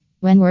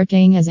When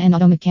working as an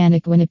auto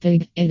mechanic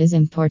Winnipeg, it is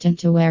important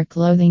to wear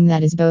clothing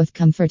that is both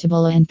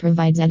comfortable and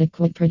provides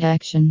adequate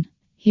protection.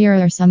 Here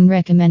are some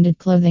recommended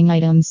clothing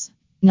items.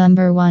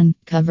 Number 1.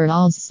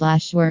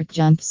 Coveralls/work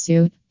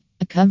jumpsuit.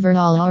 A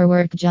coverall or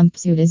work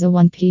jumpsuit is a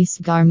one-piece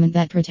garment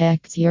that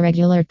protects your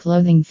regular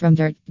clothing from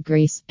dirt,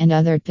 grease, and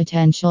other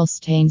potential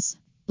stains.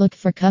 Look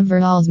for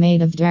coveralls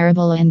made of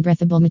durable and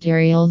breathable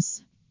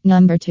materials.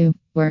 Number 2.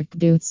 Work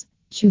boots.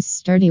 Choose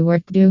sturdy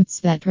work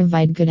boots that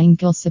provide good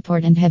ankle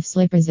support and have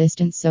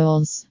slip-resistant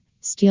soles.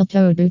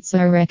 Steel-toed boots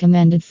are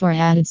recommended for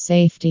added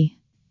safety.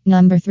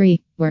 Number 3.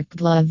 Work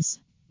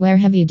gloves. Wear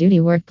heavy-duty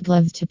work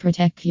gloves to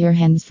protect your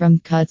hands from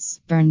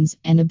cuts, burns,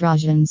 and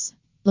abrasions.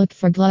 Look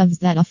for gloves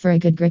that offer a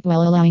good grip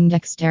while allowing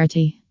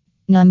dexterity.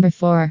 Number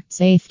 4.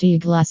 Safety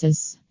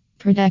glasses.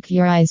 Protect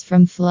your eyes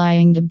from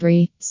flying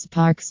debris,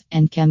 sparks,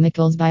 and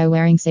chemicals by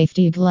wearing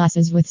safety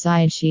glasses with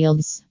side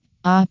shields.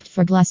 Opt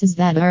for glasses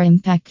that are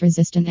impact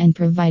resistant and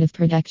provide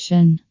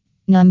protection.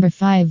 Number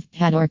 5.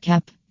 Hat or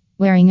cap.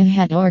 Wearing a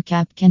hat or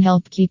cap can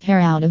help keep hair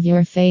out of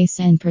your face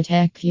and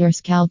protect your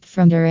scalp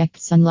from direct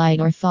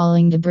sunlight or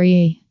falling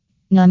debris.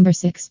 Number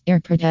 6. Ear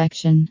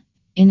protection.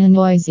 In a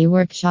noisy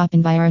workshop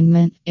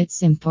environment,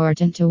 it's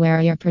important to wear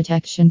ear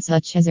protection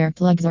such as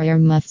earplugs or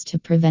earmuffs to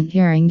prevent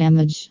hearing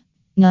damage.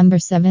 Number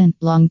 7.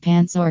 Long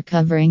pants or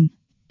covering.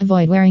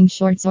 Avoid wearing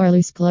shorts or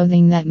loose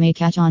clothing that may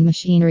catch on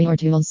machinery or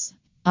tools.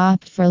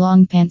 Opt for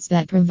long pants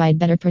that provide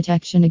better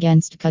protection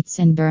against cuts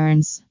and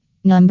burns.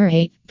 Number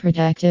 8.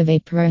 Protective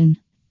apron.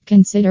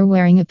 Consider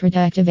wearing a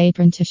protective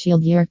apron to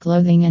shield your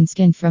clothing and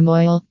skin from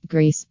oil,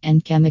 grease,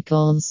 and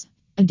chemicals.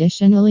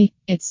 Additionally,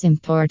 it's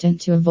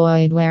important to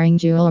avoid wearing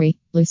jewelry,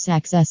 loose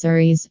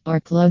accessories, or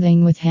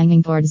clothing with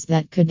hanging cords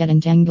that could get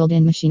entangled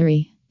in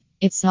machinery.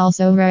 It's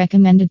also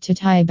recommended to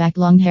tie back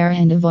long hair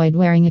and avoid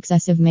wearing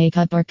excessive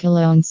makeup or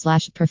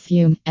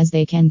cologne/perfume, as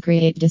they can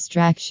create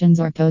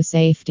distractions or pose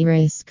safety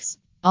risks.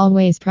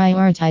 Always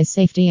prioritize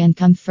safety and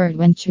comfort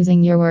when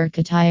choosing your work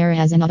attire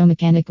as an auto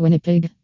mechanic Winnipeg.